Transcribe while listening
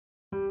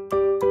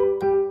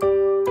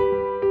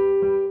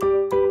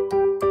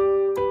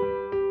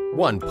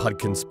1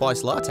 pumpkin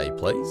spice latte,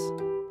 please.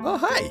 Oh,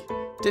 hey,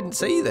 didn't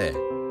see you there.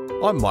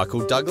 I'm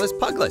Micheal Douglas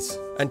Puglas,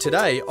 and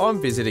today I'm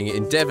visiting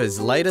Endeavour's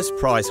latest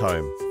prize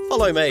home.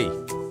 Follow me.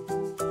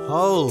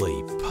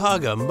 Holy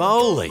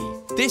pug-a-moly,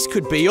 this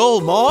could be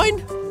all mine?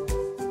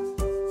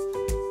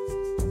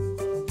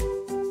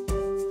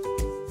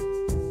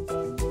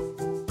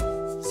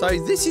 So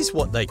this is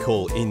what they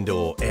call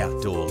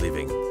indoor-outdoor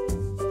living.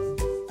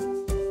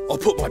 I'll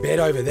put my bed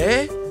over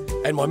there,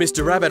 and my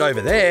Mr. Rabbit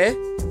over there.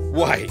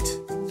 Wait,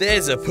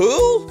 there's a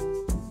pool?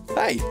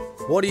 Hey,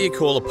 what do you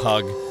call a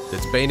pug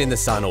that's been in the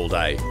sun all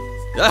day?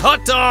 A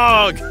hot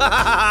dog!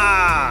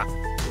 I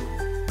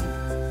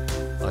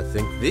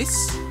think this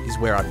is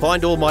where I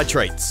find all my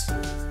treats.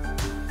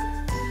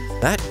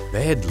 That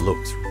bed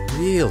looks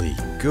really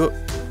good.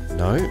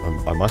 No,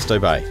 I must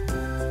obey.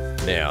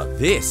 Now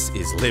this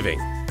is living.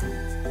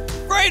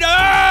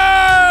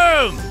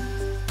 Freedom!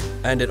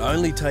 And it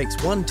only takes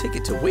 1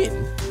 ticket to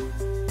win.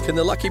 Can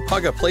the lucky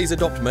pugger please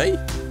adopt me?